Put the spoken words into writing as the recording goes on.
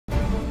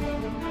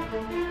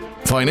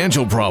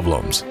financial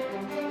problems,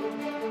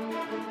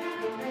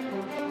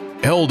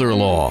 elder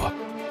law,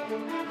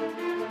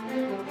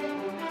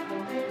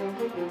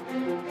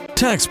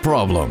 tax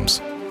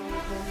problems,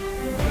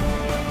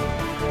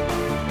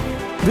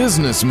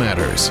 business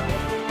matters,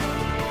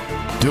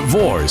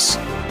 divorce,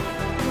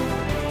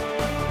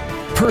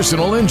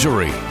 personal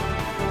injury,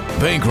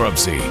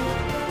 bankruptcy,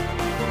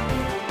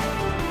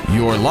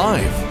 your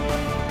life,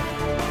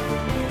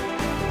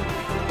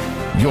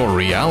 your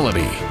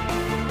reality.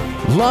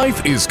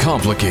 Life is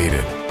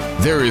complicated.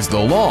 There is the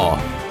law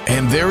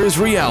and there is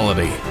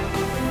reality.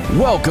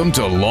 Welcome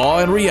to Law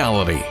and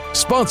Reality,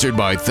 sponsored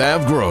by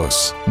THAV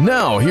GROSS.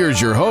 Now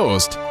here's your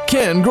host,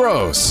 Ken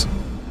Gross.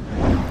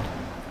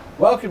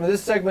 Welcome to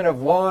this segment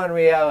of Law and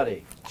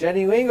Reality.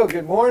 Jenny Lingl,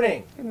 good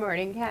morning. Good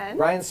morning, Ken.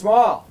 Brian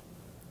Small.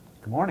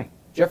 Good morning.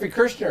 Jeffrey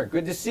Kirshner,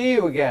 good to see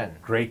you again.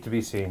 Great to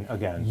be seen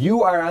again.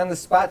 You are on the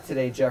spot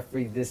today,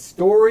 Jeffrey. The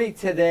story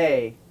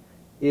today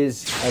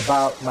is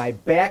about my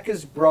back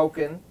is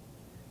broken,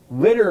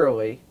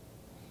 literally,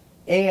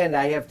 and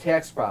I have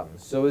tax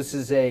problems. So this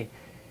is a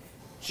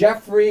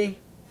Jeffrey,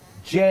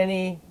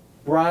 Jenny,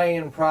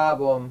 Brian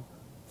problem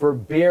for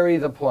Barry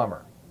the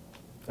plumber.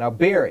 Now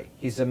Barry,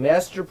 he's a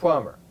master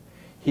plumber.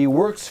 He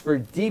works for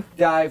Deep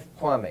Dive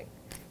Plumbing.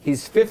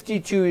 He's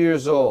 52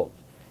 years old.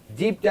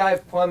 Deep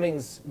Dive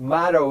Plumbing's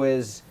motto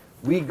is,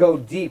 we go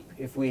deep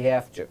if we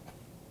have to.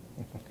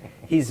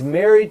 He's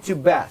married to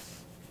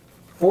Beth,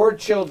 4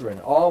 children,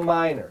 all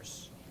minors.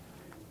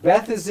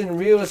 Beth is in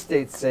real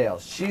estate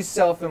sales. She's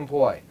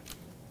self-employed.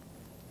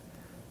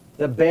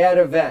 The bad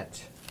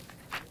event.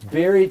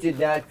 Barry did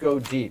not go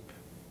deep.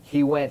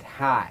 He went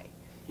high.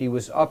 He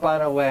was up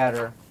on a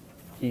ladder.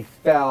 He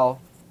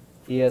fell.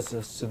 He has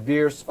a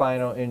severe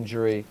spinal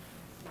injury.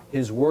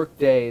 His work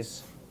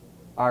days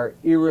are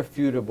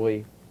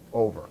irrefutably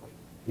over.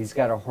 He's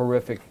got a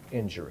horrific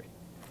injury.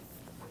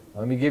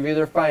 Let me give you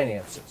their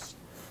finances.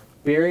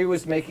 Barry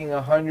was making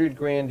 $100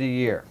 grand a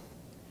year.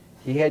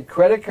 He had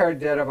credit card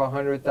debt of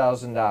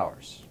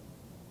 $100,000.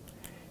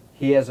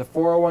 He has a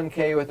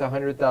 401k with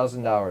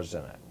 $100,000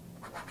 in it.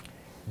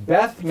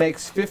 Beth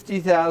makes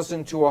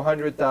 $50,000 to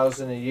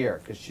 $100,000 a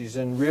year because she's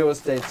in real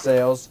estate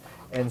sales,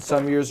 and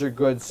some years are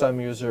good, some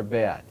years are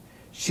bad.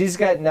 She's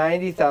got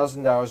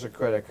 $90,000 of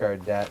credit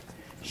card debt.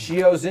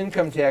 She owes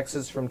income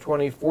taxes from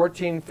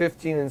 2014,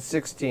 15, and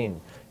 16.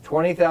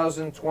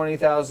 $20,000,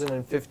 $20,000,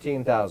 and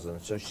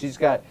 $15,000. So she's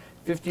got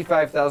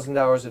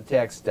 $55,000 of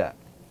tax debt.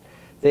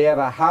 They have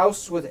a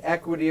house with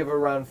equity of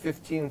around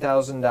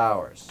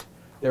 $15,000.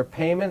 Their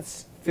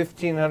payments,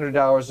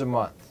 $1,500 a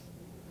month.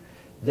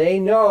 They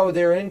know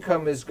their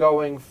income is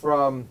going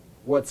from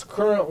what's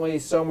currently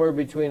somewhere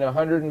between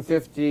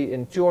 $150,000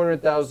 and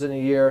 $200,000 a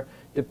year,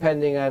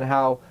 depending on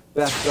how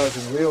Beth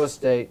does in real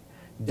estate,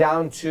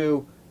 down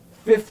to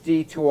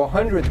 $50,000 to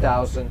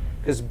 $100,000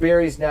 because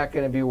Barry's not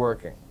going to be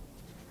working.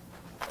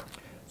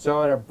 So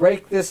I'm going to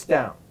break this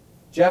down.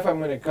 Jeff, I'm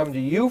going to come to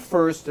you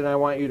first, and I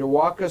want you to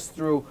walk us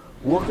through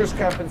workers'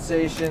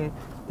 compensation,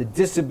 the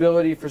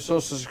disability for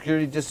Social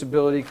Security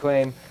disability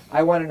claim.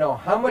 I want to know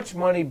how much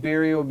money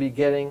Barry will be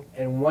getting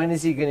and when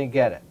is he going to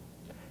get it.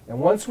 And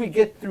once we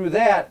get through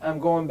that, I'm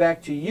going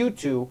back to you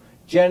two,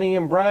 Jenny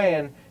and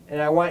Brian,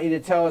 and I want you to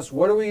tell us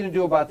what are we going to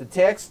do about the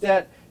tax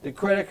debt, the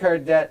credit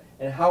card debt,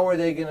 and how are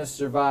they going to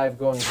survive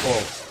going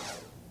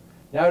forward.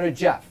 Now to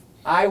Jeff.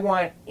 I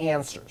want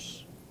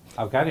answers.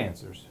 I've got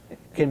answers.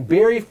 Can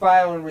Barry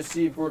file and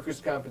receive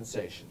workers'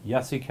 compensation?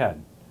 Yes, he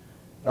can.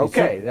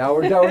 Okay, now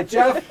we're done with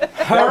Jeff.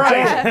 All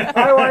right.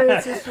 I want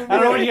answers from you. I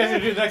don't know what you guys are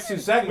doing the next 2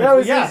 segments. That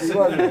was Yes. easy,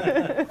 wasn't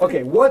it?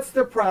 Okay, what's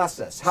the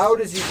process? How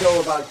does he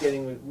go about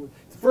getting?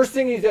 The first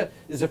thing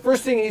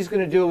he's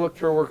going to do look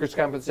for workers'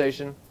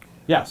 compensation?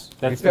 Yes,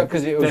 that's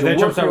because it was that a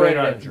jumps out right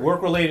work-related on injury.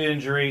 work-related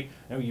injury.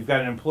 You've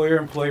got an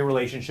employer-employee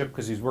relationship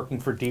because he's working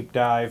for Deep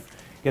Dive,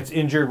 gets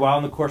injured while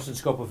in the course and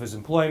scope of his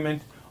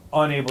employment,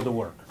 unable to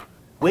work.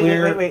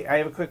 Wait. I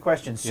have a quick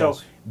question. So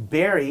Yes.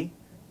 Barry,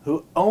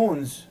 who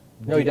owns...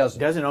 No, he doesn't.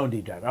 Doesn't own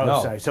Deep Dive. Oh,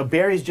 No. sorry. So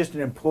Barry's just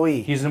an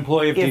employee. He's an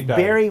employee of Deep Dive.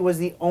 If Barry was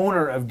the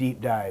owner of Deep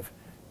Dive,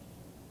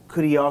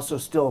 could he also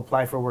still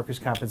apply for workers'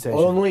 compensation?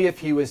 Only if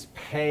he was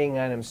paying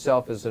on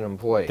himself as an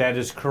employee. That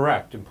is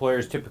correct.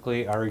 Employers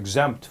typically are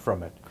exempt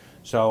from it.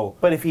 So,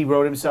 But if he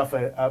wrote himself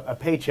a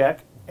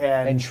paycheck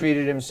and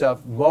treated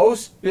himself.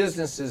 Most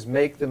businesses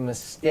make the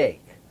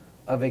mistake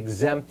of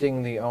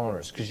exempting the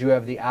owners because you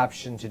have the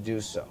option to do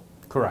so.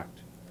 correct.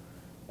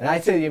 And I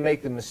tell you,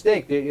 make the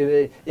mistake.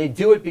 They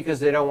do it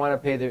because they don't want to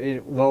pay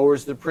it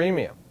lowers the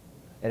premium.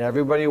 And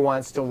everybody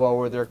wants to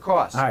lower their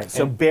costs. All right,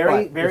 so And,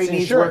 Barry but needs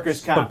it's insurance.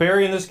 workers' But comp.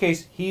 Barry, in this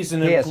case, he's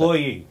an He has it.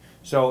 employee.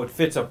 So it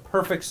fits a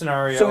perfect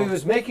scenario. So he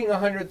was making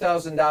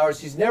 $100,000.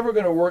 He's never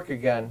going to work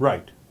again.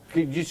 Right.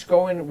 Could you just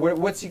go in?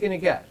 What's he going to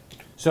get?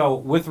 So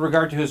with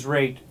regard to his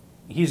rate,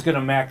 he's going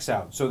to max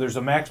out. So there's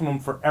a maximum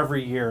for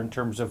every year in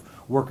terms of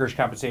workers'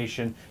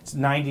 compensation. It's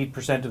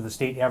 90% of the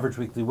state average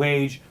weekly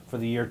wage for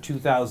the year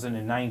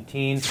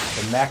 2019.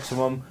 The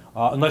maximum,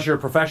 unless you're a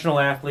professional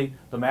athlete,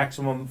 the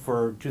maximum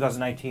for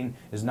 2019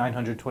 is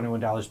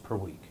 $921 per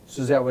week.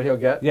 So is that what he'll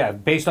get? Yeah,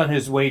 based on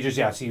his wages,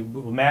 yes, he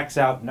will max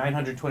out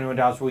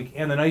 $921 per week.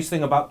 And the nice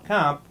thing about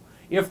comp,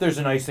 if there's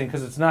a nice thing,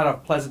 because it's not a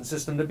pleasant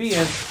system to be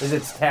in, is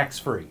it's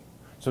tax-free.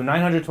 So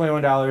 $921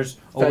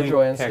 a Federal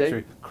week, and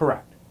tax-free.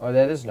 Correct. Oh,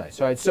 that is nice.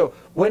 All right, so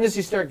when does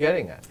he start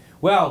getting that?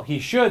 Well, he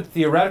should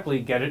theoretically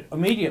get it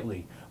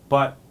immediately,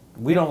 but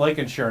we don't like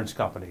insurance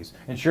companies.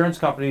 Insurance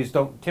companies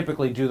don't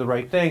typically do the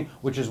right thing,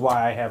 which is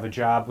why I have a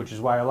job, which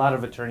is why a lot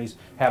of attorneys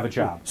have a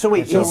job. So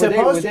wait, So he's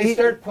supposed would they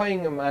start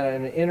paying him on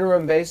an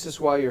interim basis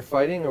while you're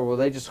fighting, or will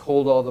they just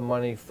hold all the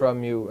money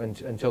from you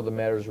until the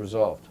matter is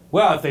resolved?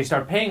 Well, if they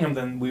start paying him,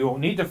 then we won't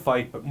need to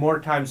fight, but more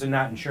times than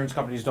not, insurance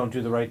companies don't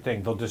do the right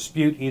thing. They'll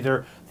dispute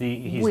either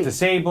he's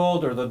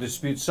disabled, or they'll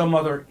dispute some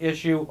other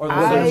issue, or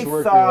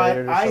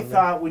I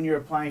thought when you're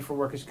applying for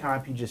workers'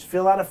 comp, you just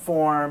fill out a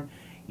form,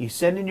 you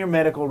send in your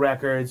medical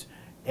records,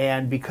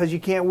 and because you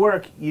can't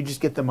work, you just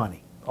get the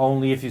money.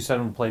 Only if you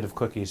send them a plate of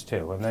cookies,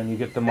 too, and then you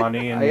get the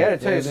money, and I got to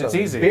tell you it's something.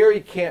 easy.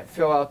 Barry can't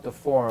fill out the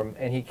form,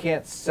 and he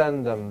can't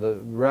send them the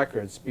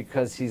records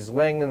because he's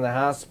laying in the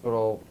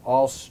hospital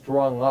all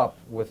strung up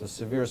with a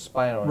severe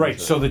spinal injury.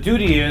 Right, so the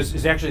duty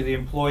is actually the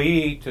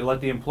employee to let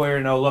the employer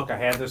know, look, I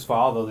had this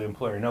fall, though the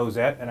employer knows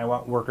that, and I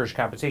want workers'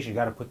 compensation. You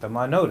got to put them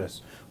on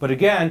notice. But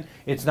again,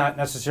 it's not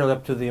necessarily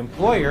up to the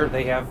employer.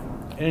 They have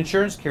an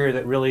insurance carrier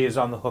that really is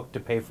on the hook to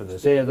pay for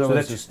this. They are the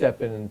ones who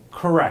step in and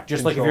correct.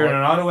 Just like if control you're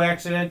in an auto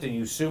accident and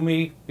you sue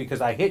me because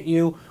I hit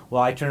you,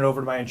 well, I turn it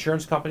over to my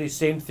insurance company.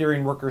 Same theory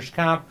in workers'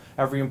 comp.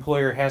 Every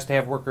employer has to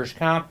have workers'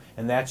 comp,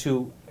 and that's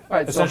who. All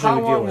right, so how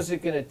long is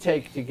it going to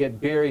take to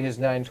get Barry his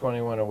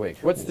 $921 a week?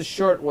 What's the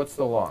short, what's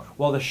the long?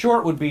 Well, the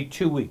short would be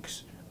 2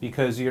 weeks,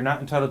 because you're not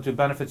entitled to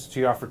benefits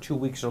until you're off for 2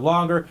 weeks or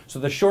longer. So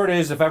the short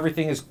is, if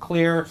everything is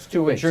clear, it's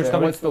 2 weeks. Insurance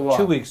company, what's the long?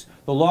 2 weeks.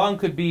 The long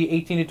could be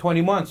 18 to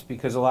 20 months,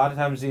 because a lot of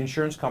times the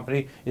insurance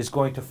company is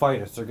going to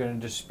fight us. They're going to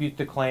dispute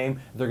the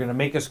claim. They're going to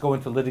make us go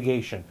into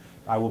litigation.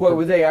 What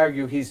would they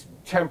argue? He's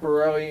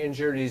temporarily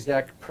injured, he's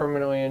not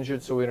permanently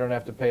injured, so we don't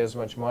have to pay as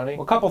much money?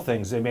 Well, a couple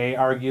things. They may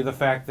argue the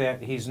fact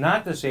that he's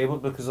not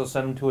disabled because they'll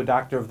send him to a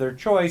doctor of their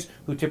choice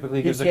who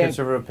typically gives a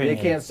conservative opinion.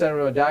 They can't send him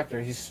to a doctor.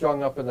 He's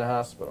strung up in the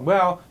hospital.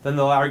 Well, then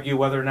they'll argue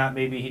whether or not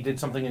maybe he did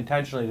something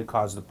intentionally to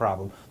cause the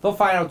problem. They'll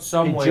find out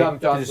some way. He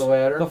jumped off the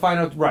ladder? They'll find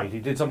out, right, he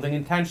did something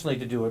intentionally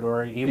to do it,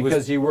 or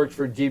because he worked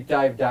for deep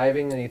dive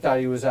diving and he thought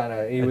he was on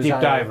a...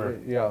 deep diver.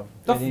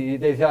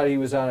 They thought he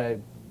was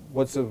on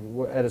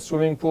at a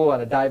swimming pool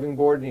on a diving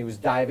board, and he was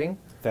diving.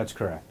 That's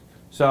correct.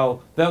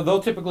 So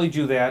they'll typically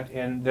do that,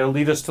 and they'll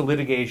lead us to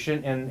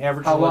litigation. And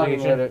average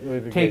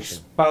litigation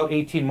takes about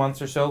 18 months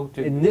or so.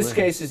 In this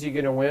case, is he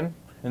going to win?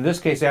 In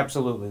this case,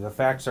 absolutely. The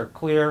facts are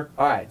clear.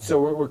 All right,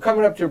 so we're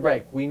coming up to a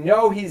break. We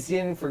know he's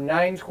in for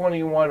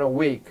 $921 a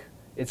week.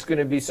 It's going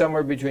to be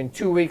somewhere between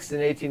 2 weeks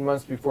and 18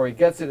 months before he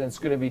gets it, and it's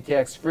going to be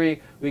tax-free.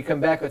 We come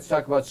back, let's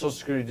talk about Social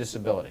Security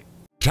disability.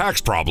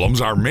 Tax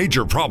problems are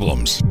major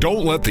problems.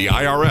 Don't let the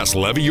IRS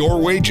levy your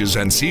wages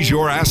and seize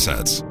your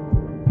assets.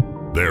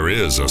 There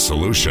is a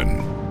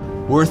solution.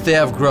 We're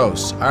THAV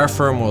GROSS. Our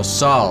firm will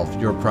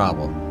solve your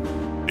problem.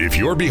 If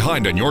you're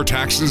behind on your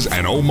taxes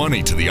and owe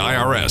money to the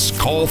IRS,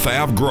 call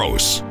THAV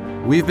GROSS.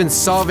 We've been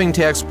solving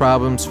tax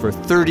problems for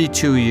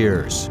 32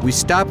 years. We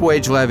stop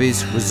wage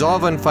levies,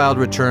 resolve unfiled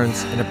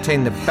returns, and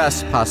obtain the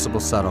best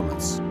possible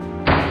settlements.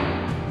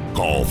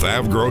 Call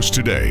THAV GROSS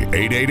today,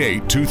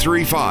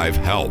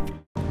 888-235-HELP.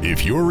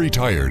 If you're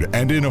retired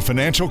and in a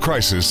financial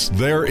crisis,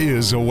 there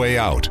is a way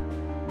out.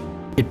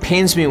 It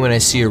pains me when I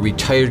see a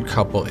retired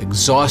couple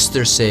exhaust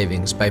their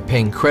savings by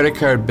paying credit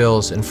card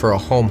bills and for a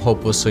home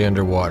hopelessly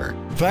underwater.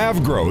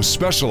 THAV GROSS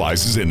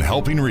specializes in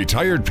helping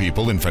retired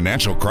people in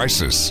financial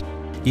crisis.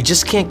 You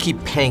just can't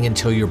keep paying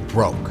until you're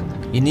broke.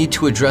 You need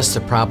to address the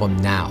problem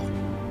now.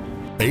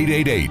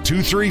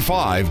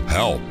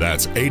 888-235-HELP.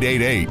 That's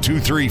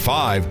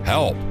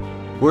 888-235-HELP.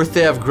 We're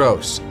THAV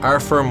GROSS. Our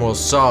firm will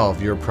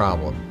solve your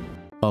problem.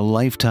 A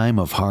lifetime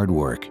of hard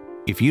work.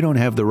 If you don't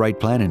have the right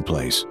plan in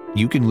place,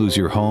 you can lose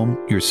your home,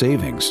 your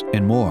savings,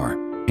 and more.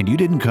 And you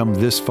didn't come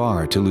this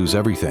far to lose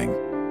everything.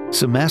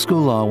 Samasco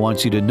Law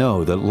wants you to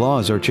know that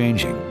laws are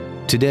changing.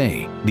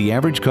 Today, the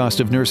average cost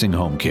of nursing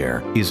home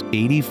care is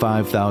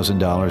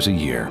 $85,000 a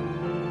year.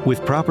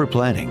 With proper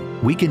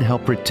planning, we can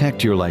help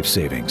protect your life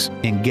savings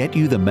and get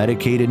you the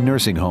Medicaid and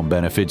nursing home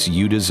benefits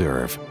you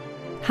deserve.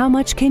 How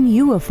much can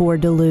you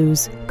afford to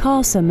lose?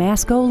 Call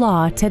Samasco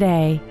Law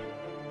today.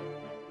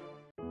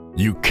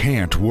 You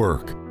can't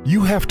work.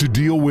 You have to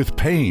deal with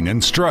pain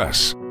and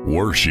stress.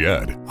 Worse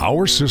yet,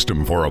 our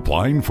system for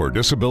applying for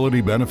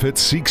disability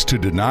benefits seeks to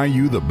deny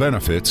you the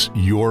benefits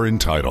you're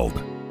entitled.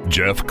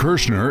 Jeff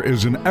Kirshner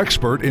is an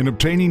expert in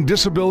obtaining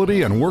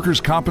disability and workers'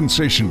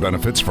 compensation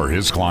benefits for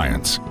his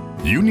clients.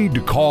 You need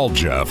to call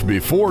Jeff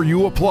before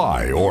you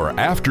apply or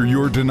after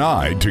you're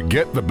denied to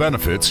get the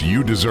benefits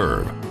you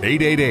deserve.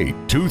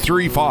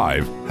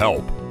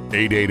 888-235-HELP.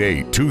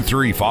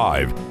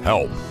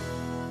 888-235-HELP.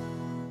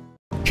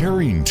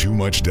 Carrying too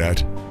much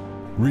debt?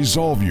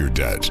 Resolve your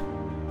debt.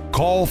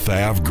 Call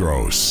THAV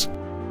GROSS.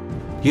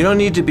 You don't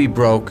need to be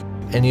broke,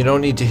 and you don't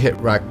need to hit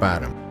rock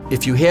bottom.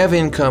 If you have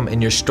income and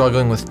you're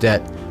struggling with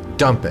debt,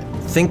 dump it.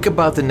 Think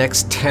about the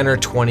next 10 or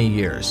 20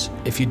 years.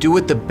 If you do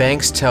what the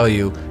banks tell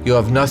you, you'll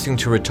have nothing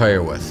to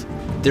retire with.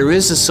 There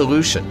is a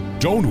solution.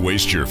 Don't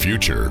waste your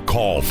future.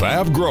 Call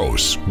THAV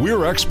GROSS.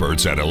 We're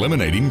experts at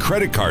eliminating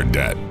credit card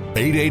debt.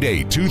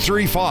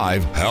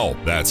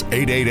 888-235-HELP. That's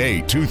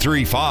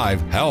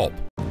 888-235-HELP.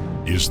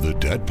 Is the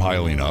debt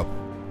piling up?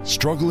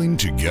 Struggling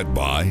to get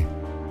by?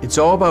 It's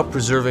all about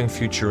preserving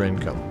future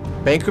income.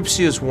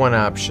 Bankruptcy is one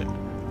option.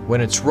 When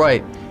it's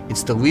right,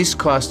 it's the least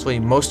costly,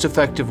 most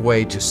effective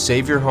way to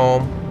save your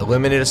home,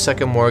 eliminate a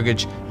second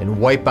mortgage, and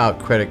wipe out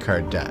credit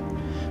card debt.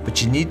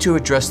 But you need to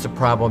address the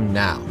problem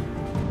now.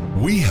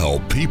 We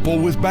help people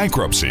with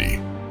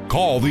bankruptcy.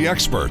 Call the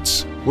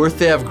experts. We're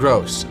THAV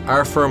GROSS.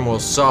 Our firm will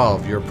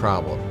solve your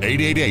problem.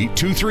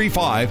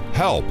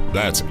 888-235-HELP.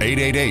 That's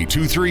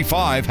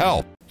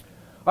 888-235-HELP.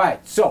 All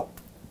right, so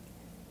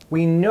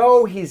we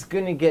know he's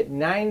going to get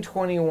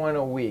 $921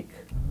 a week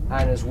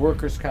on his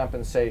workers'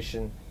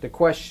 compensation. The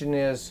question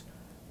is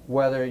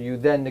whether you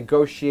then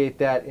negotiate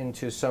that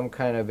into some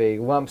kind of a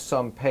lump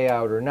sum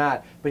payout or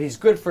not, but he's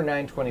good for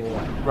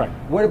 $921. Right.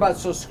 What about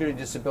Social Security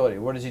Disability?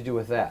 What does he do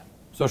with that?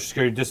 Social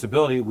Security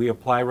Disability, we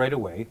apply right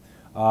away.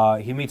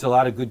 He meets a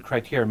lot of good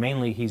criteria.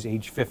 Mainly, he's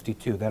age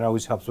 52. That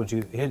always helps. Once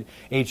you hit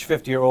age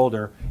 50 or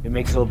older, it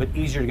makes it a little bit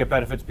easier to get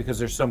benefits because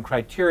there's some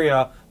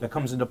criteria that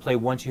comes into play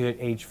once you hit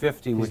age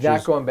 50, which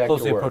is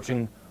closely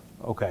approaching.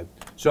 Okay,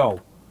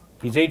 so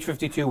he's age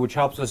 52, which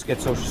helps us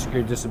get Social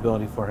Security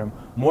Disability for him.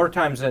 More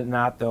times than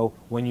not, though,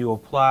 when you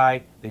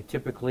apply, they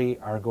typically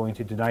are going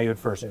to deny you at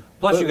first.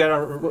 Plus, you got to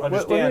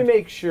understand.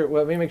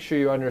 Let me make sure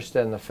you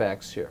understand the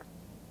facts here.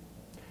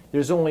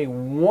 There's only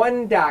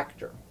one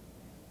doctor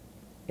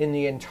in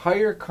the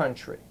entire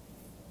country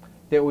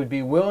that would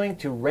be willing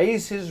to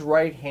raise his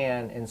right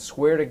hand and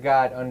swear to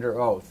God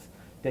under oath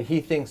that he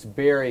thinks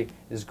Barry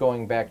is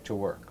going back to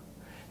work.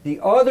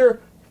 The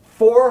other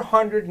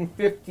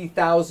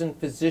 450,000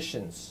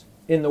 physicians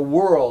in the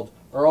world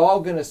are all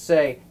going to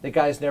say the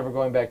guy's never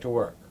going back to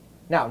work.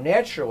 Now,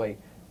 naturally,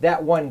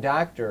 that one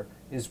doctor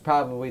is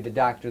probably the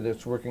doctor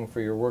that's working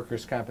for your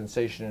workers'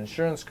 compensation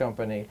insurance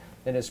company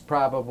and is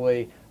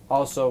probably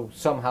also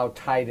somehow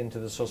tied into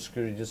the Social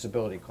Security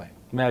Disability claim.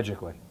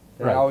 Magically.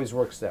 It always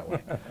works that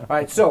way. All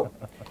right, so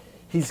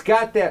he's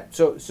got that.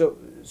 So Social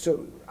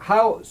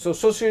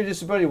Security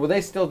Disability, will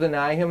they still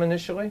deny him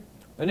initially?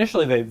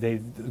 Initially, they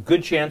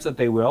good chance that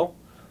they will.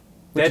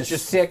 That's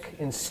just sick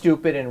and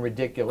stupid and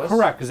ridiculous.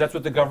 Correct, because that's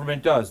what the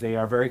government does. They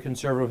are very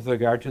conservative with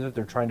regard to that.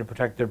 They're trying to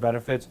protect their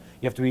benefits.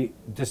 You have to be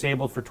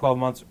disabled for 12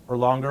 months or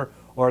longer,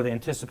 or the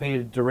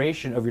anticipated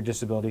duration of your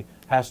disability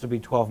has to be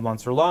 12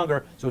 months or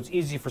longer. So it's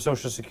easy for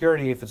Social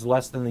Security, if it's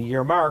less than the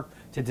year mark,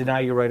 to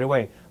deny you right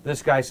away.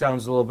 This guy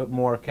sounds a little bit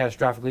more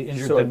catastrophically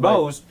injured than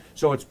most,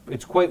 so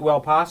it's quite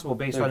well possible,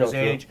 based on his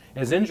age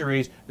and his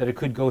injuries, that it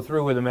could go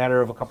through in a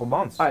matter of a couple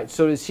months. All right,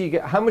 so does he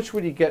get, how much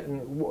would he get,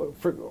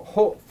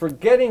 for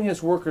getting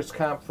his workers'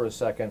 comp for a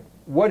second,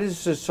 what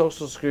is his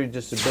Social Security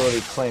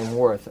Disability claim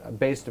worth,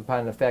 based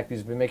upon the fact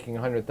he's been making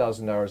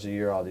 $100,000 a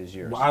year all these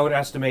years? Well, I would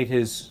estimate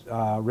his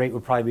rate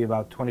would probably be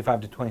about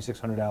 $2,500 to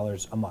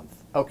 $2,600 a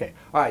month. Okay,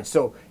 all right,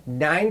 so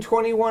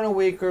 $921 a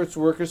week is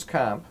workers'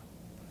 comp,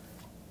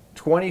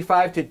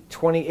 $2,500 to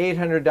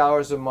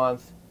 $2,800 a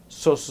month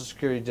Social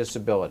Security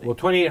Disability. Well,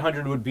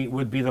 $2,800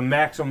 would be the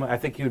maximum. I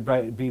think he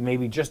would be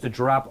maybe just a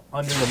drop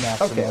under the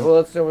maximum. Okay, well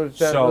let's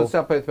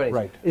not play with pennies.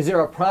 Right. Is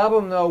there a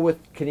problem though with,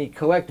 can he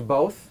collect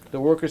both the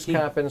workers'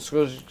 comp and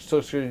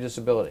Social Security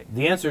Disability?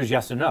 The answer is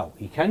yes and no.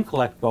 He can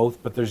collect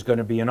both, but there's going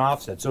to be an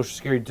offset. Social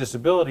Security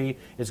Disability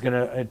is going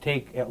to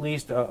take at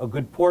least a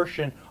good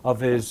portion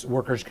of his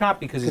workers' comp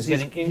because he's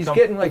getting income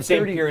for the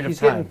same period of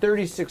time. He's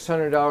getting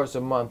 $3,600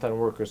 a month on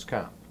workers'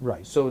 comp.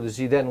 Right. So does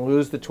he then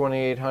lose the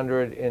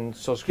 $2,800 in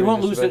Social Security Disability? He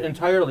won't lose it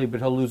entirely, but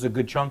he'll lose a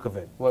good chunk of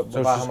it.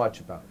 How much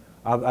about?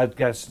 I'd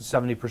guess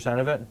 70%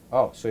 of it.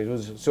 Oh,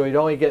 so he'd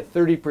only get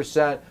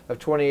 30% of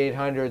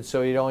 $2,800,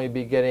 so he'd only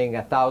be getting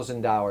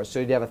 $1,000.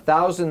 So he'd have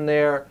 $1,000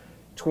 there,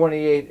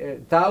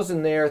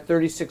 $1,000 there,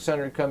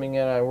 $3,600 coming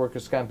in on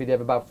workers' comp. He'd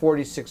have about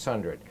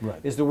 $4,600. Right.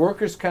 Is the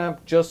workers'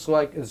 comp is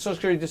the Social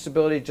Security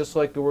Disability just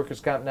like the workers'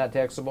 comp not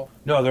taxable?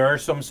 No, there are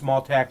some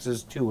small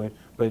taxes to it,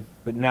 but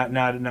not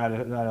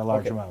a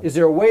large amount. Is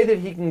there a way that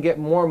he can get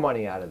more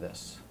money out of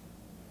this?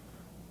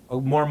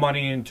 More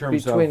money in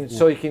terms of...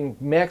 So he can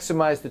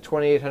maximize the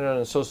 $2,800 on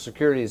the Social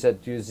Security.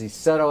 Does he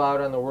settle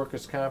out on the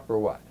workers' comp or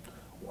what?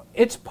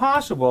 It's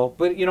possible,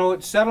 but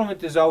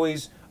settlement is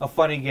always a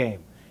funny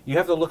game. You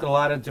have to look at a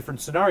lot of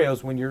different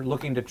scenarios when you're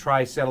looking to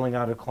try settling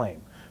out a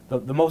claim.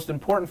 The most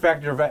important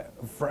factor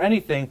for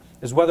anything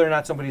is whether or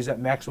not somebody's at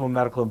maximum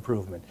medical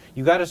improvement.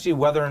 You got to see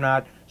whether or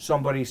not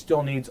somebody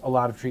still needs a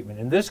lot of treatment.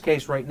 In this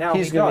case, right now,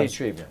 he's going to need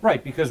treatment.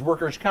 Right, because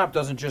workers' comp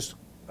doesn't just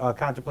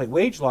contemplate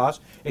wage loss,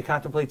 it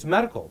contemplates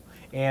medical.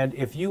 And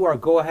if you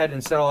go ahead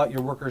and settle out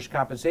your workers'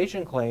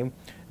 compensation claim,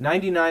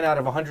 99 out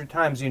of 100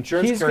 times the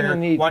insurance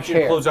carrier wants you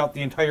to close out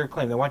the entire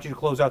claim. They want you to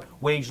close out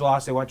wage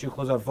loss, they want you to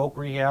close out voc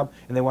rehab,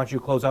 and they want you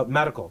to close out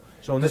medical.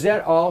 So does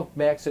that all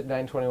max at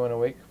 $921 a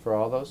week for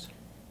all those?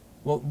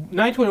 Well,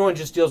 921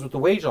 just deals with the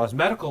wage loss.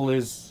 Medical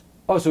is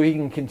Oh, so he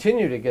can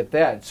continue to get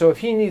that. So if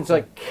he needs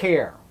like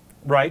care,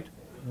 right?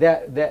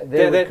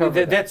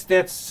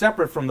 That's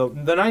separate from the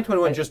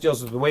 921 just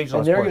deals with the wage loss.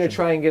 And they're portion. going to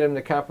try and get him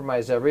to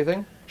compromise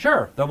everything.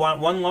 Sure, they want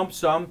one lump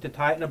sum to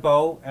tie it in a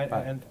bow.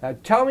 And now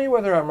tell me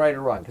whether I'm right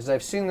or wrong, because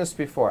I've seen this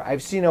before.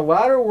 I've seen a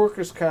lot of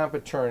workers' comp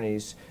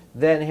attorneys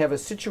then have a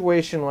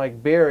situation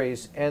like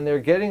Barry's, and they're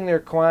getting their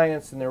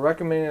clients and they're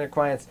recommending their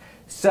clients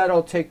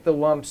settle, take the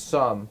lump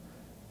sum.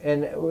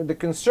 And the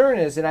concern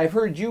is, and I've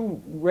heard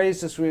you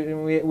raise this,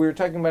 we were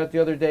talking about it the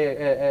other day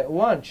at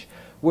lunch,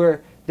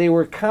 where they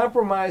were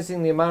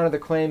compromising the amount of the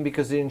claim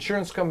because the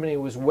insurance company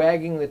was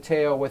wagging the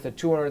tail with a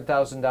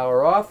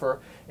 $200,000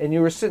 offer, and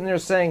you were sitting there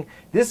saying,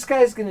 this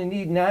guy's going to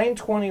need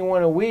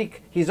 $921 a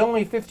week, he's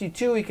only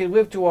 52, he could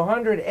live to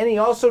 100, and he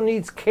also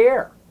needs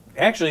care.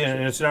 Actually,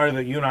 in a scenario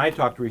that you and I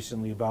talked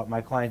recently about,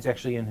 my client's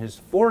actually in his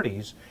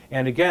 40s,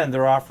 and again,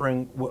 they're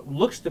offering what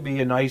looks to be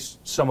a nice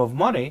sum of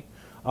money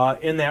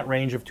in that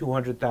range of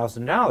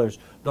 $200,000.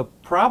 The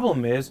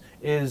problem is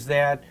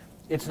that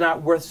it's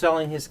not worth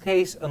selling his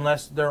case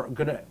unless they're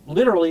going to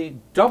literally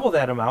double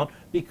that amount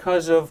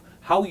because of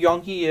how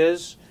young he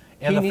is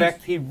and the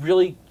fact he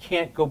really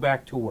can't go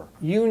back to work.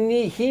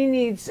 He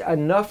needs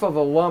enough of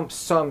a lump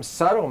sum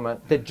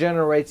settlement that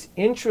generates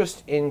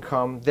interest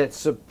income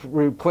that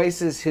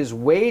replaces his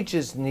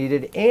wages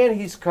needed, and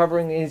he's got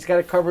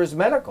to cover his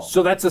medical.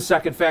 So that's the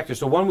second factor.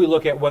 So one, we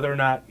look at whether or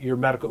not your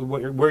medical,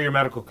 where your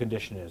medical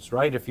condition is,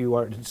 right? If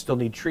you still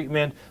need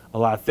treatment, a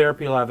lot of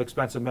therapy, a lot of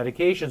expensive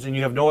medications, and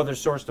you have no other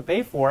source to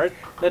pay for it,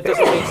 that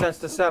doesn't make sense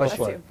to settle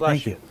for it.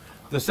 Thank you.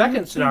 The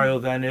second scenario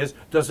then is,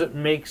 does it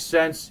make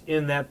sense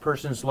in that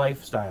person's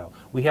lifestyle?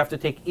 We have to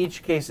take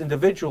each case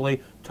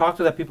individually, talk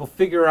to that people,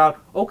 figure out,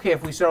 okay,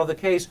 if we settle the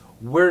case,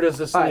 where does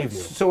this leave you?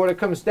 So what it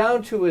comes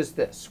down to is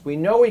this. We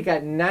know we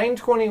got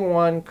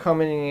 $921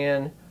 coming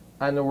in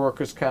on the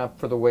workers' comp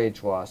for the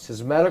wage loss.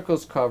 His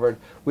medical's covered.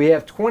 We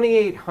have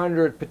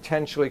 $2,800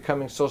 potentially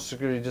coming Social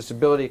Security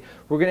disability.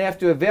 We're going to have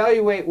to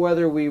evaluate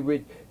whether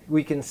we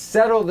can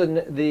settle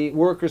the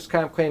workers'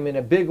 comp claim in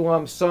a big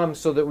lump sum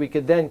so that we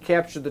could then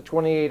capture the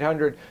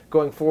 $2,800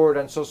 going forward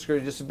on Social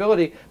Security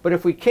disability. But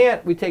if we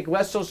can't, we take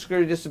less Social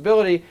Security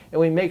disability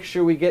and we make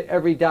sure we get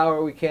every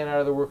dollar we can out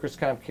of the workers'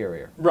 comp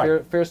carrier.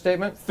 Right. Fair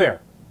statement? Fair.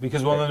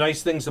 Because one of the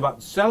nice things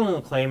about settling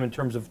a claim in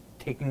terms of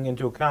taking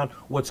into account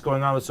what's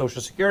going on with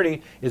Social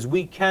Security is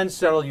we can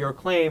settle your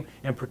claim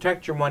and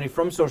protect your money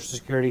from Social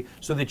Security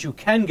so that you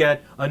can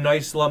get a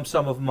nice lump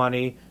sum of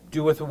money,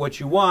 do with it what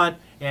you want,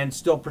 and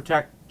still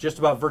protect just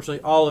about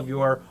virtually all of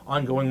your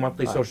ongoing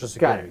monthly Social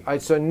Security. Got it. All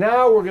right, so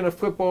now we're going to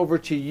flip over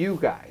to you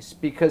guys,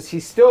 because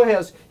he's going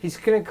to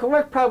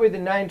collect probably the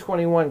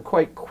 $921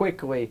 quite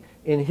quickly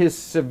in his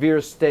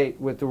severe state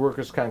with the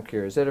workers' comp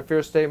care. Is that a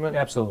fair statement?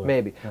 Absolutely.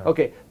 Maybe. Yeah.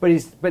 Okay, but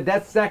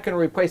that's not going to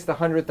replace the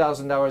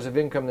 $100,000 of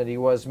income that he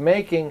was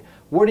making.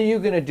 What are you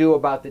going to do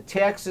about the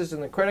taxes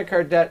and the credit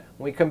card debt?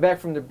 When we come back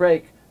from the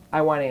break,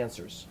 I want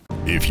answers.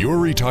 If you're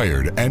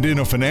retired and in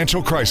a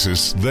financial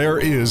crisis, there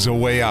is a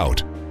way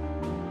out.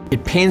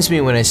 It pains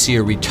me when I see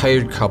a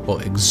retired couple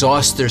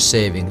exhaust their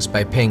savings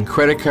by paying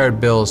credit card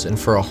bills and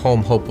for a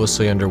home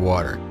hopelessly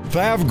underwater.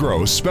 THAV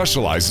GROSS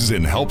specializes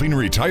in helping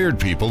retired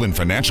people in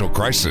financial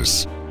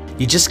crisis.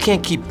 You just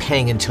can't keep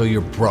paying until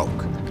you're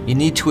broke. You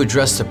need to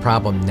address the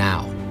problem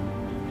now.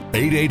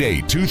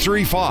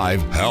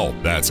 888-235-HELP.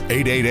 That's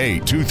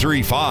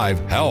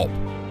 888-235-HELP.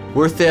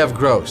 We're THAV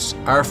GROSS.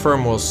 Our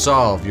firm will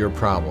solve your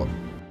problem.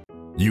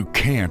 You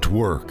can't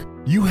work.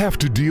 You have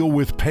to deal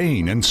with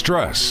pain and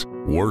stress.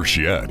 Worse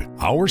yet,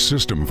 our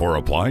system for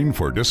applying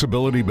for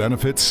disability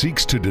benefits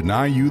seeks to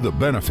deny you the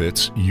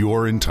benefits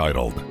you're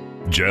entitled.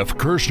 Jeff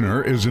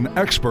Kirshner is an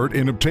expert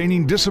in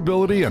obtaining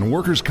disability and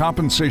workers'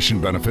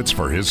 compensation benefits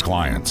for his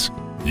clients.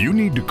 You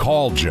need to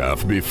call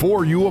Jeff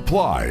before you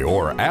apply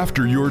or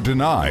after you're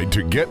denied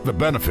to get the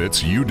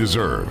benefits you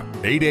deserve.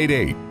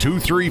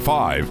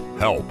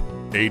 888-235-HELP.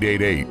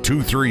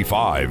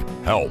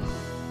 888-235-HELP.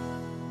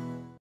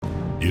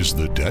 Is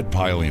the debt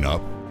piling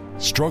up?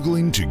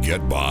 Struggling to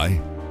get by?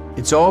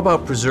 It's all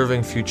about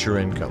preserving future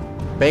income.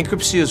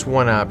 Bankruptcy is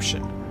one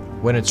option.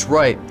 When it's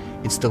right,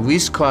 it's the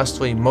least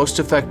costly, most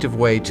effective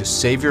way to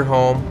save your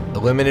home,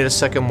 eliminate a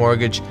second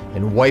mortgage,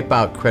 and wipe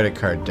out credit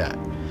card debt.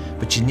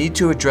 But you need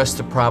to address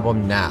the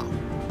problem now.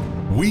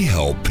 We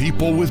help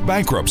people with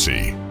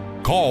bankruptcy.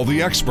 Call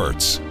the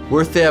experts.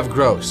 We're THAV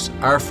GROSS.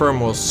 Our firm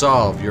will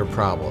solve your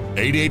problem.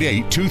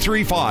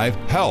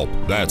 888-235-HELP.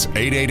 That's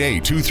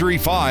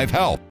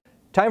 888-235-HELP.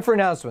 Time for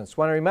announcements.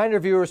 Want to remind our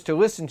viewers to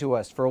listen to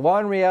us for Law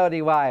and Reality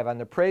Live on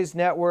the Praise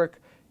Network,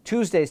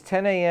 Tuesdays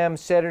 10 a.m.,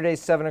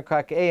 Saturdays 7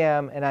 o'clock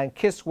a.m., and on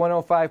KISS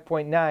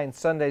 105.9,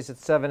 Sundays at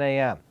 7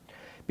 a.m.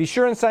 Be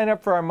sure and sign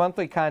up for our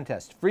monthly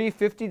contest. Free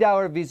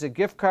 $50 Visa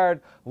gift card,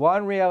 Law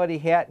and Reality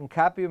hat, and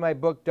copy of my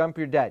book, Dump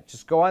Your Debt.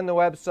 Just go on the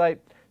website,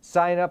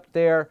 sign up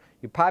there,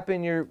 you pop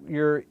in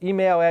your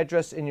email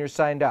address, and you're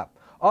signed up.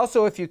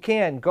 Also, if you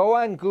can, go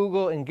on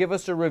Google and give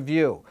us a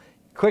review.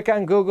 Click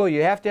on Google.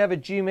 You have to have a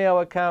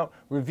Gmail account.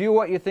 Review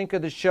what you think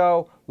of the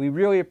show. We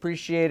really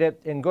appreciate it.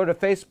 And go to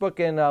Facebook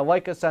and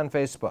like us on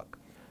Facebook.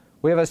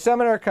 We have a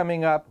seminar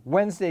coming up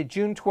Wednesday,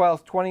 June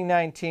 12th,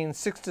 2019,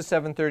 6 to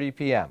 7:30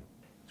 p.m.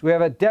 So we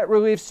have a debt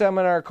relief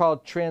seminar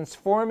called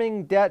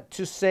Transforming Debt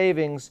to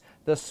Savings,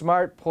 the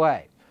Smart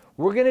Play.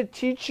 We're going to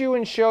teach you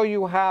and show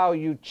you how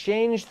you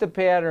change the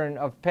pattern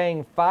of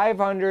paying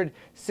 $500,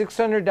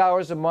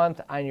 $600 a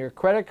month on your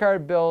credit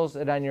card bills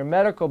and on your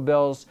medical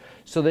bills,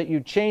 so that you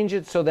change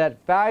it so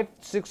that $500,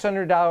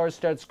 $600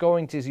 starts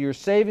going to your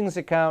savings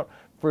account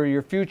for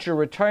your future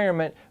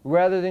retirement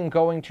rather than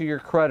going to your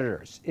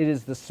creditors. It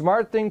is the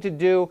smart thing to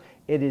do.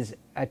 It is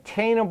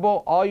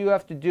attainable. All you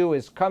have to do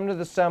is come to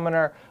the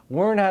seminar,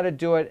 learn how to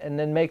do it, and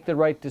then make the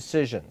right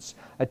decisions.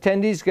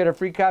 Attendees get a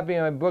free copy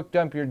of my book,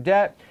 Dump Your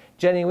Debt.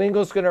 Jenny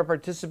Lingl is going to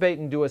participate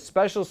and do a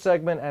special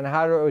segment on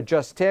how to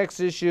address tax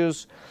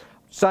issues.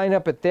 Sign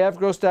up at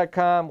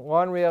thavgross.com,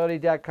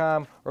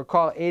 lawandreality.com, or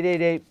call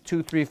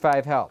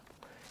 888-235-HELP.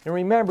 And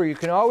remember, you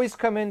can always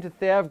come into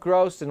THAV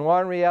Gross and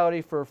Law and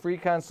Reality for a free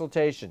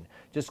consultation.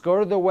 Just go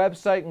to the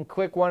website and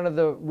click one of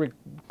the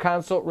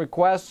consult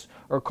requests,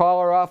 or call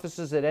our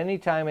offices at any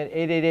time at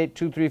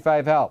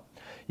 888-235-HELP.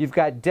 You've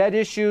got debt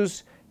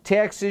issues,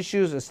 tax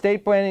issues,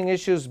 estate planning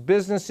issues,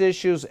 business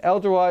issues,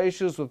 elder law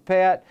issues with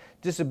Pat,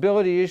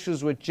 disability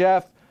issues with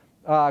Jeff,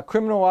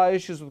 criminal law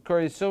issues with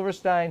Corey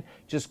Silverstein.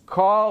 Just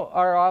call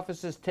our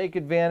offices, take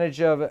advantage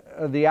of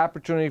the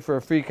opportunity for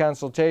a free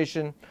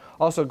consultation.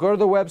 Also, go to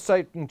the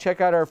website and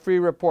check out our free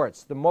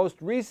reports. The most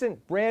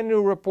recent brand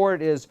new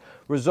report is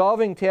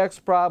Resolving Tax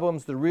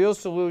Problems, The Real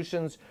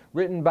Solutions,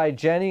 written by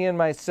Jenny and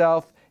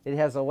myself. It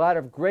has a lot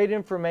of great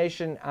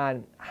information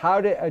on how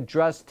to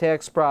address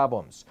tax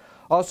problems.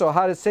 Also,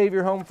 how to save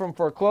your home from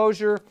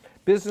foreclosure,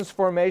 business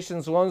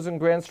formations, loans and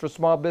grants for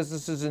small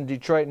businesses in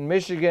Detroit and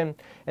Michigan,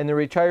 and the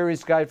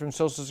Retiree's Guide from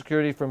Social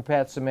Security from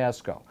Pat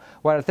Simasko. I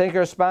want to thank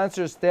our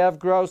sponsors, THAV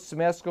Gross,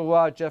 Simasko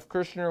Law, Jeff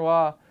Kirshner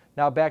Law.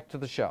 Now back to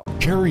the show.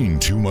 Carrying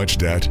too much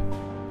debt?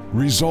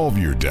 Resolve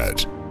your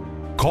debt.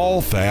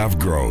 Call THAV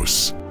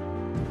Gross.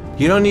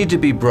 You don't need to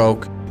be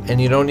broke, and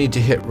you don't need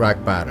to hit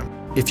rock bottom.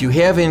 If you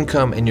have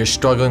income and you're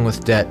struggling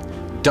with debt,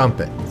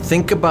 dump it.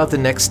 Think about the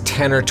next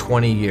 10 or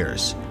 20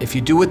 years. If you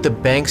do what the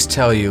banks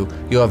tell you,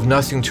 you'll have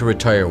nothing to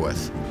retire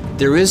with.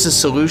 There is a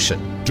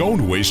solution.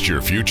 Don't waste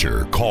your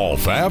future. Call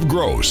THAV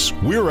Gross.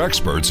 We're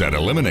experts at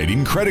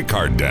eliminating credit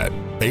card debt.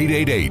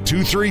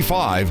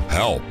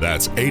 888-235-HELP.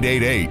 That's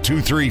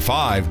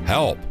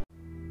 888-235-HELP.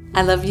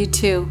 I love you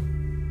too.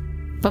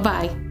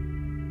 Bye-bye.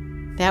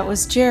 That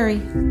was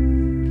Jerry.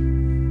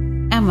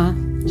 Emma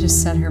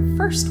just said her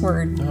first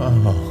word.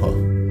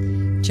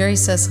 Oh. Jerry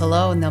says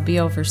hello and they'll be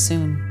over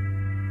soon.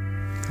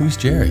 Who's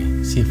Jerry?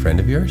 Is he a friend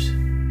of yours?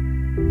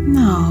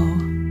 No.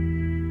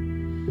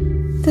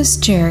 This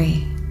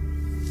Jerry.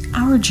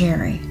 Our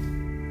Jerry.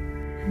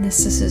 And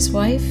this is his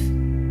wife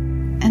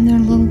and their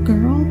little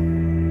girl.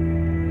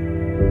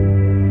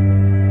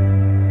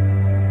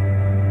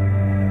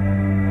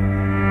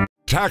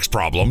 Tax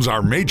problems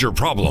are major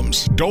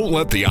problems. Don't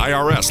let the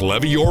IRS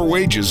levy your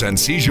wages and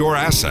seize your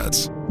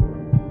assets.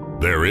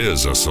 There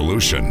is a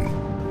solution.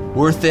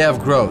 We're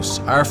THAV Gross.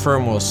 Our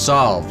firm will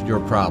solve your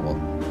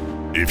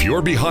problem. If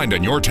you're behind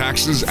on your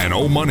taxes and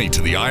owe money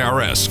to the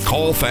IRS,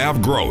 call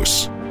THAV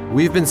Gross.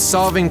 We've been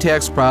solving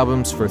tax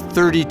problems for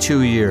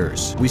 32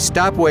 years. We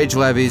stop wage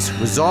levies,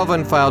 resolve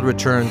unfiled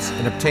returns,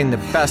 and obtain the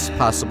best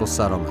possible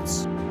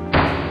settlements.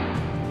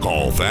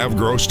 Call THAV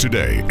Gross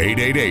today,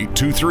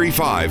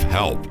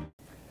 888-235-HELP.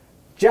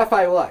 Jeff,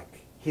 I like.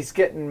 He's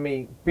getting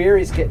me,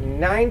 Barry's getting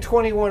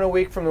 $9.21 a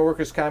week from the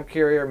workers' comp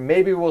carrier.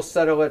 Maybe we'll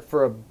settle it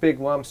for a big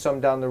lump sum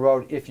down the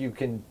road if you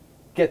can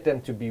get them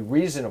to be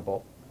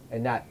reasonable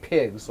and not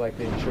pigs like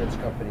the insurance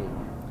company.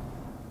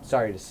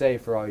 Sorry to say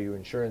for all you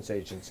insurance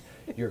agents,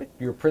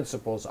 your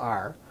principals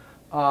are.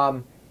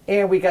 And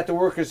we got the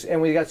workers, and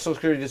we got Social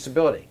Security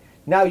Disability.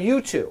 Now you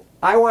two,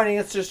 I want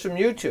answers from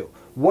you two.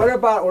 What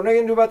am I going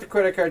to do about the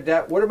credit card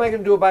debt? What am I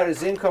going to do about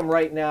his income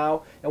right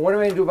now? And what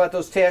am I going to do about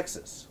those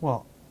taxes?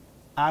 Well,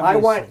 I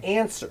want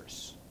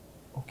answers.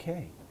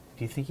 Okay.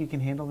 Do you think you can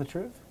handle the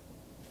truth?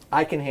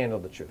 I can handle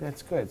the truth.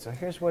 That's good. So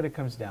here's what it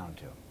comes down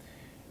to.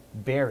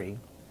 Barry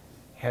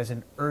has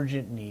an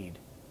urgent need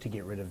to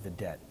get rid of the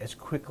debt as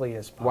quickly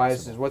as possible. Why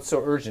is this? What's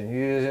so urgent?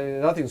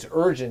 Nothing's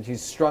urgent.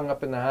 He's strung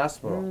up in the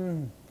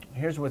hospital.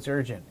 Here's what's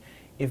urgent.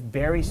 If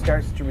Barry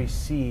starts to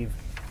receive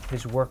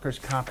his workers'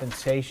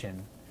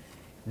 compensation,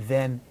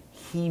 then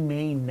he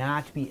may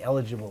not be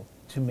eligible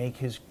to make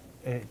his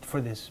for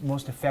this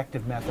most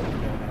effective method of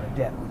getting out of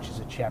debt, which is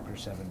a Chapter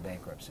 7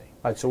 bankruptcy.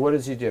 All right, so what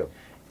does he do?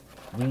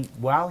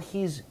 While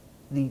he's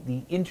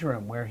the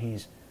interim where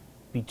he's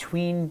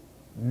between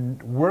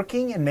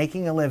working and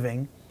making a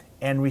living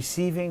and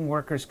receiving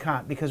workers'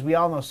 comp, because we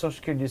all know Social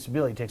Security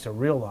Disability takes a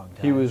real long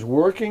time. He was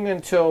working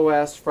until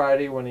last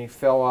Friday when he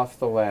fell off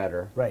the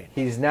ladder. Right.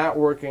 He's not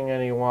working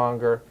any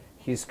longer.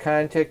 He's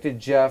contacted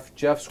Jeff.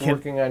 Jeff's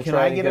working on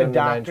trying to get him to 921. Can I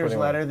get a doctor's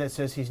letter that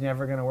says he's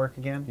never going to work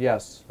again?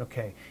 Yes.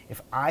 Okay.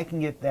 If I can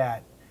get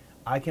that,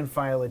 I can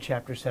file a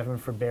Chapter 7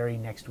 for Barry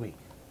next week.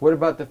 What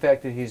about the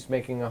fact that he's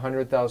making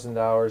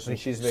 $100,000 and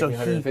she's So making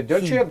 150? he-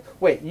 Don't you have?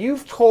 Wait,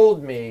 you've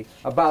told me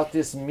about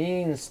this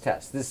means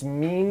test, this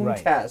mean Right.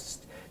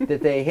 test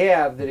that they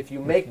have. That if you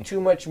make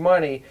too much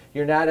money,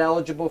 you're not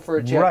eligible for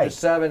a Chapter Right.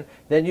 7.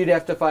 Then you'd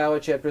have to file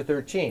a Chapter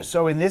 13.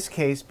 So in this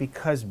case,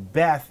 because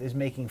Beth is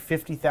making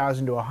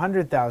 $50,000 to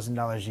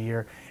 $100,000 a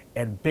year,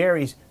 and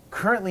Barry's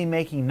currently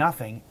making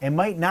nothing and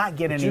might not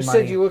get any You money.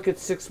 said you look at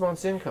 6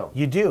 months' income.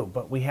 You do,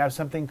 but we have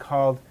something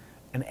called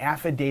an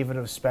affidavit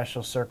of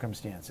special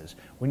circumstances.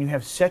 When you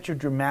have such a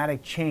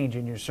dramatic change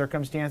in your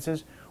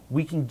circumstances,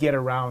 we can get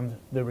around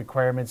the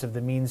requirements of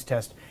the means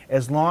test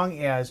as long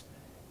as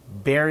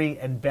Barry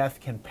and Beth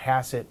can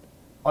pass it.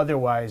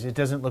 Otherwise, it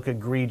doesn't look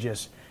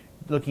egregious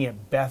looking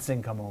at Beth's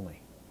income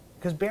only.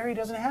 Because Barry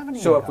doesn't have any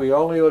So income. if we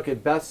only look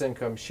at Beth's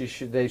income,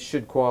 they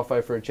should qualify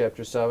for a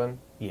Chapter 7.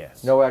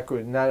 Yes. No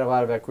equity, not a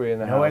lot of equity in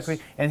the No house.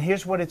 equity. And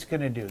here's what it's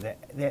going to do.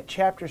 That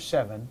Chapter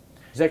 7,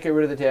 Does that get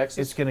rid of the taxes?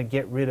 it's going to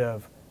get rid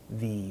of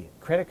the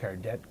credit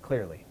card debt,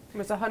 clearly. It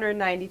was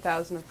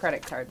 $190,000 of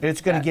credit card. It's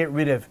going to debt. get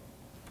rid of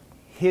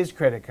his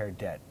credit card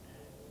debt.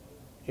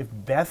 If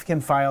Beth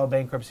can file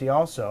bankruptcy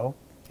also,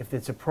 if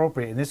it's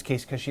appropriate, in this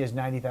case, because she has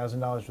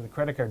 $90,000 for the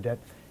credit card debt,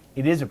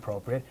 it is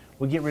appropriate.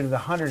 We'll get rid of the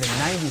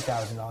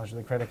 $190,000 for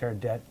the credit card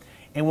debt,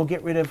 and we'll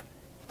get rid of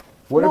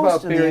What most about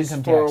of the Barry's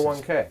income taxes.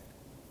 401k?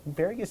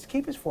 Barry gets to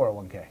keep his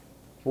 401k.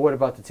 Well, what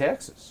about the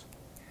taxes?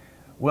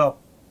 Well,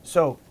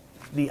 so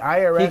the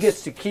IRS... He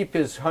gets to keep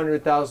his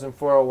 $100,000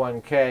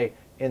 401k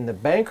in the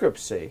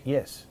bankruptcy.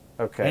 Yes.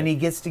 Okay. And he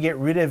gets to get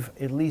rid of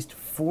at least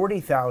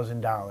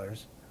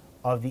 $40,000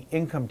 of the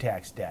income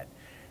tax debt.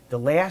 The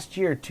last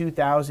year,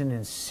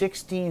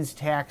 2016's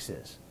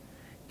taxes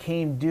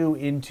came due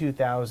in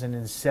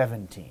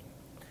 2017.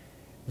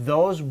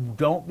 Those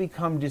don't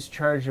become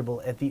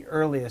dischargeable at the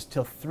earliest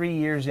till 3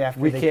 years after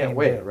We they can't came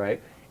wait, due.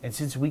 right? And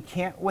since we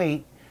can't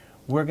wait,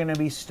 we're going to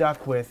be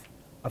stuck with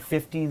a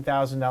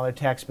 $15,000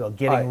 tax bill,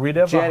 getting All right, rid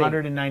of Jenny,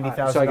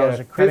 $190,000 so I got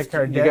a of credit 50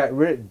 card you debt,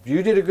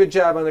 you did a good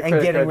job on the and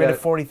credit getting card rid debt.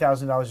 of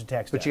 $40,000 of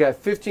tax But debt. you got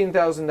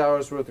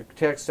 $15,000 worth of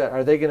tax debt.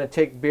 Are they going to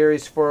take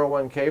Barry's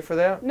 401k for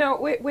that? No,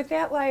 with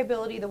that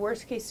liability, the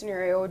worst case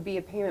scenario would be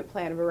a payment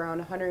plan of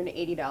around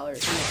 $180 a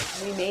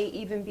month. We may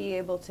even be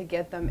able to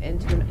get them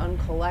into an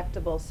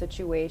uncollectible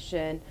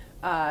situation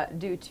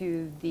due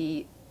to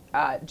the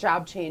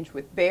job change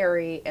with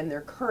Barry and their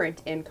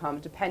current income,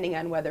 depending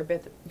on whether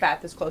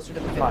Beth is closer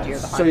to the 50 or the 100.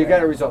 So you got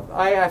to resolve.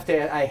 I have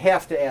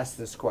to ask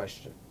this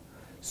question.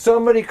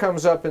 Somebody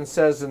comes up and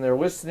says, and they're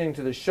listening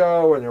to the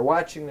show and they're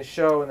watching the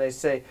show, and they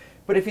say,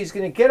 but if he's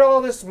going to get all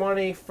this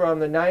money from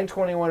the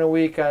 $921 a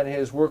week on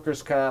his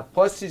workers' comp,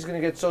 plus he's going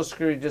to get Social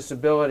Security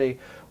disability,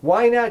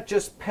 why not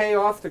just pay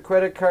off the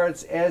credit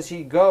cards as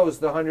he goes,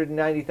 the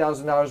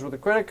 $190,000 worth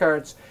of credit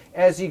cards,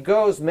 as he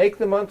goes, make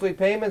the monthly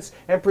payments,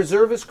 and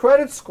preserve his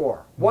credit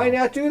score? Why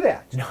not do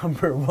that?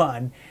 Number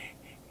one,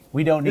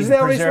 we don't need Isn't to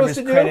that what he's preserve his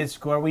supposed to do? credit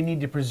score. We need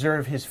to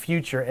preserve his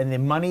future, and the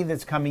money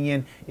that's coming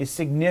in is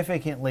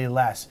significantly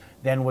less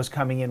than was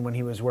coming in when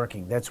he was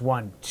working. That's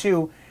one.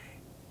 Two,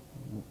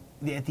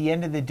 at the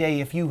end of the day,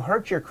 if you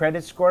hurt your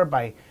credit score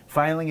by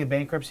filing a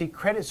bankruptcy,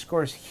 credit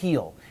scores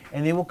heal,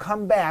 and they will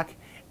come back,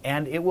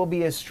 and it will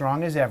be as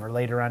strong as ever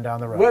later on down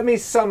the road. Let me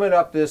sum it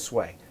up this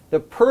way. The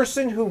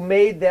person who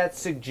made that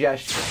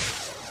suggestion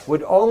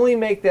would only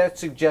make that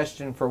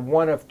suggestion for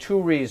one of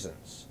two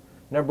reasons.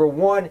 Number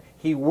one,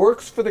 he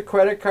works for the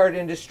credit card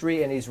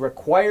industry and he's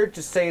required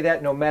to say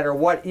that no matter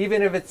what,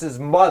 even if it's his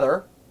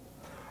mother.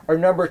 Or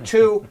number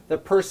two, the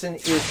person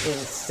is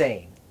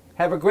insane.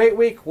 Have a great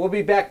week. We'll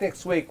be back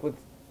next week with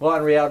Law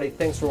and Reality.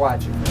 Thanks for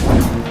watching.